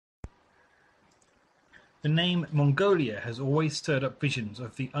The name Mongolia has always stirred up visions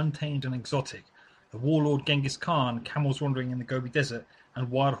of the untamed and exotic, the warlord Genghis Khan, camels wandering in the Gobi Desert, and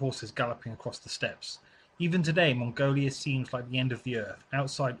wild horses galloping across the steppes. Even today, Mongolia seems like the end of the earth.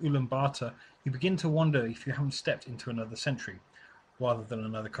 Outside Ulaanbaatar, you begin to wonder if you haven't stepped into another century, rather than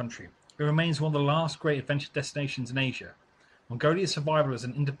another country. It remains one of the last great adventure destinations in Asia. Mongolia's survival as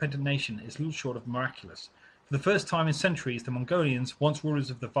an independent nation is little short of miraculous. For the first time in centuries, the Mongolians, once rulers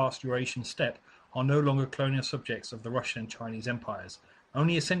of the vast Eurasian steppe, are no longer colonial subjects of the Russian and Chinese empires.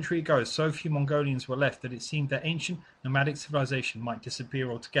 Only a century ago, so few Mongolians were left that it seemed their ancient nomadic civilization might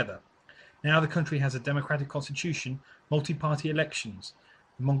disappear altogether. Now the country has a democratic constitution, multiparty elections.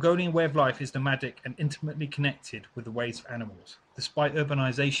 The Mongolian way of life is nomadic and intimately connected with the ways of animals. Despite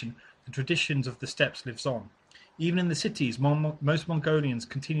urbanization, the traditions of the steppes lives on. Even in the cities, most Mongolians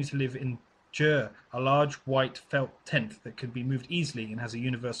continue to live in jur, a large white felt tent that can be moved easily and has a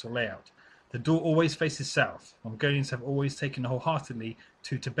universal layout. The door always faces south. Mongolians have always taken wholeheartedly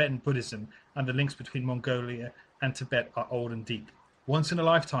to Tibetan Buddhism, and the links between Mongolia and Tibet are old and deep. Once in a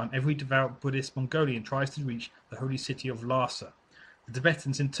lifetime, every devout Buddhist Mongolian tries to reach the holy city of Lhasa. The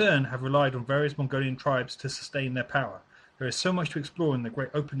Tibetans, in turn, have relied on various Mongolian tribes to sustain their power. There is so much to explore in the great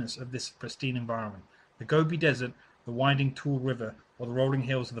openness of this pristine environment. The Gobi Desert, the winding Tool River, or the rolling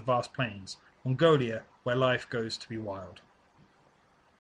hills of the vast plains. Mongolia, where life goes to be wild.